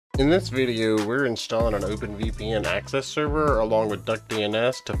In this video, we're installing an OpenVPN access server along with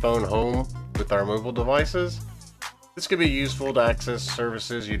DuckDNS to phone home with our mobile devices. This could be useful to access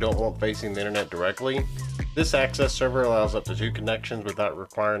services you don't want facing the internet directly. This access server allows up to 2 connections without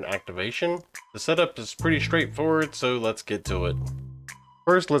requiring activation. The setup is pretty straightforward, so let's get to it.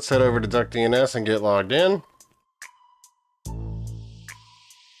 First, let's head over to DuckDNS and get logged in.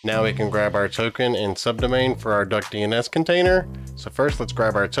 Now we can grab our token and subdomain for our DuckDNS container. So first, let's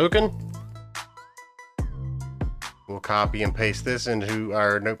grab our token. We'll copy and paste this into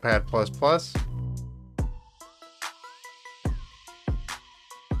our Notepad++.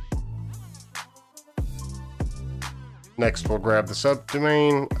 Next, we'll grab the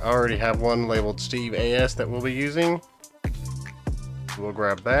subdomain. I already have one labeled Steve AS that we'll be using. We'll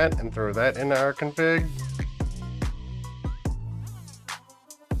grab that and throw that into our config.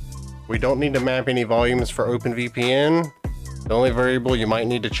 We don't need to map any volumes for OpenVPN. The only variable you might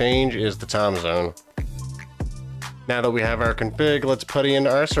need to change is the time zone. Now that we have our config, let's putty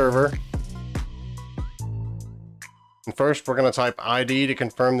into our server. And first, we're going to type ID to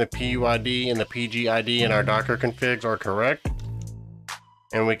confirm the PUID and the PGID in our Docker configs are correct.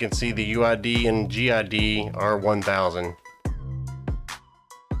 And we can see the UID and GID are 1000.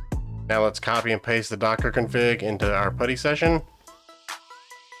 Now let's copy and paste the Docker config into our PuTTY session.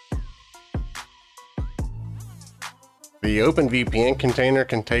 The OpenVPN container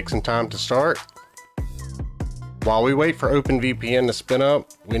can take some time to start. While we wait for OpenVPN to spin up,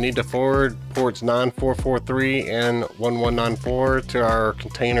 we need to forward ports 9443 and 1194 to our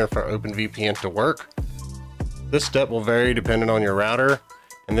container for OpenVPN to work. This step will vary depending on your router.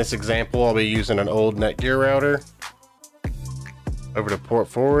 In this example, I'll be using an old Netgear router. Over to port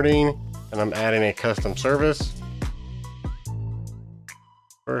forwarding, and I'm adding a custom service.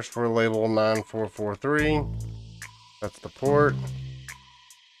 First, we'll label 9443. That's the port.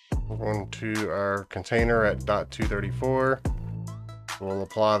 We're going to our container at .234. We'll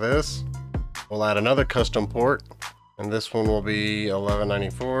apply this. We'll add another custom port, and this one will be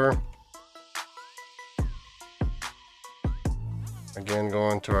 1194. Again,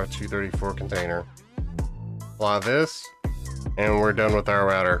 going to our 234 container. Apply this, and we're done with our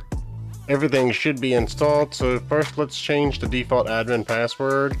router. Everything should be installed, so first let's change the default admin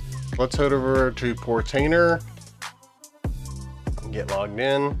password. Let's head over to Portainer. Get logged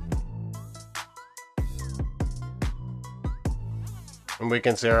in, and we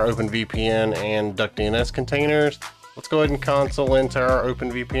can see our OpenVPN and DuckDNS containers. Let's go ahead and console into our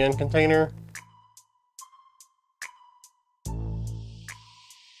OpenVPN container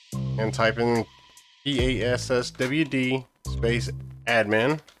and type in PASSWD space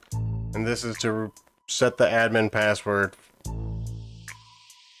admin, and this is to set the admin password.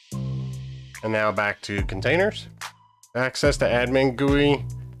 And now back to containers. Access the admin GUI,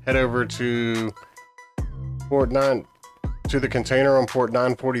 head over to port 9 to the container on port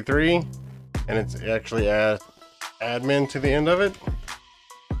 943, and it's actually admin to the end of it,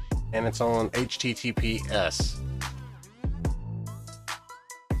 and it's on HTTPS.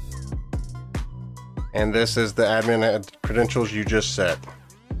 And this is the admin credentials you just set.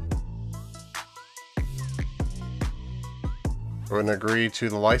 Go ahead and agree to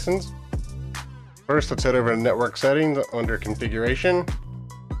the license. First, let's head over to network settings under configuration,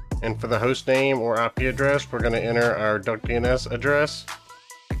 and for the host name or IP address, we're going to enter our DuckDNS address.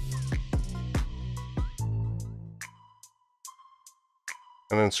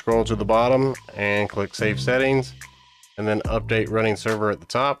 And then scroll to the bottom and click Save Settings, and then Update Running Server at the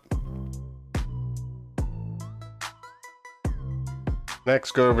top.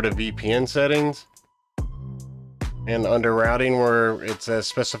 Next, go over to VPN Settings. And under routing, where it says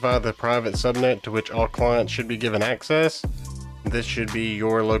specify the private subnet to which all clients should be given access, this should be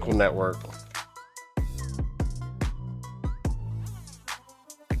your local network. Go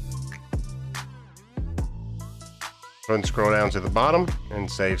ahead and scroll down to the bottom and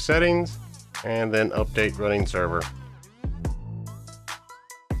save settings, and then update running server.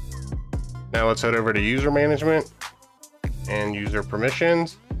 Now let's head over to user management and user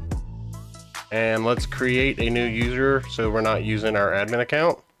permissions. And let's create a new user so we're not using our admin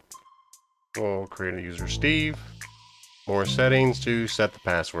account. We'll create a user Steve. More settings to set the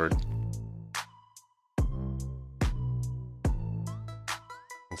password.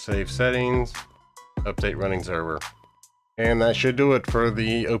 And save settings, update running server. And that should do it for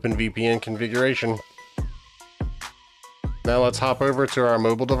the OpenVPN configuration. Now let's hop over to our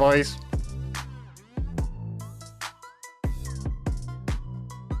mobile device.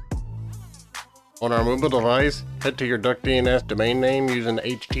 On our mobile device, head to your DuckDNS domain name using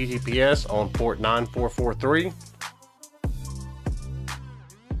HTTPS on port 9443.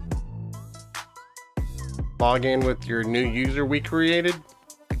 Log in with your new user we created.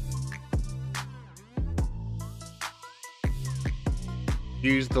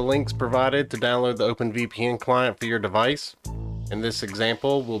 Use the links provided to download the OpenVPN client for your device. In this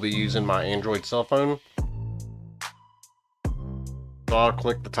example, we'll be using my Android cell phone. So I'll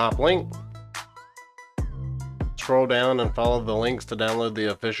click the top link. Scroll down and follow the links to download the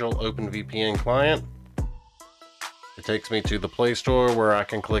official OpenVPN client. It takes me to the Play Store where I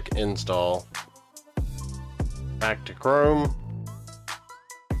can click install. Back to Chrome.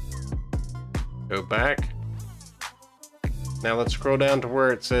 Go back. Now let's scroll down to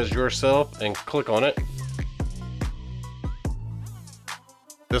where it says yourself and click on it.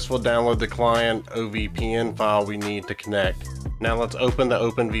 This will download the client OVPN file we need to connect. Now let's open the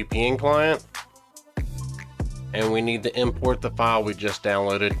OpenVPN client. And we need to import the file we just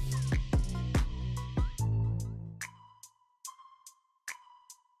downloaded.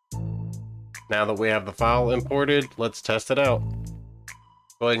 Now that we have the file imported, let's test it out.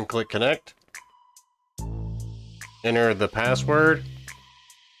 Go ahead and click connect. Enter the password.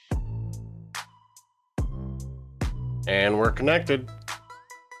 And we're connected.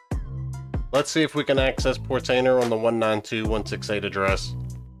 Let's see if we can access Portainer on the 192.168 address.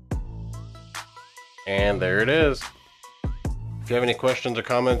 And there it is. If you have any questions or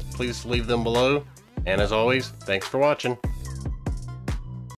comments, please leave them below. And as always, thanks for watching.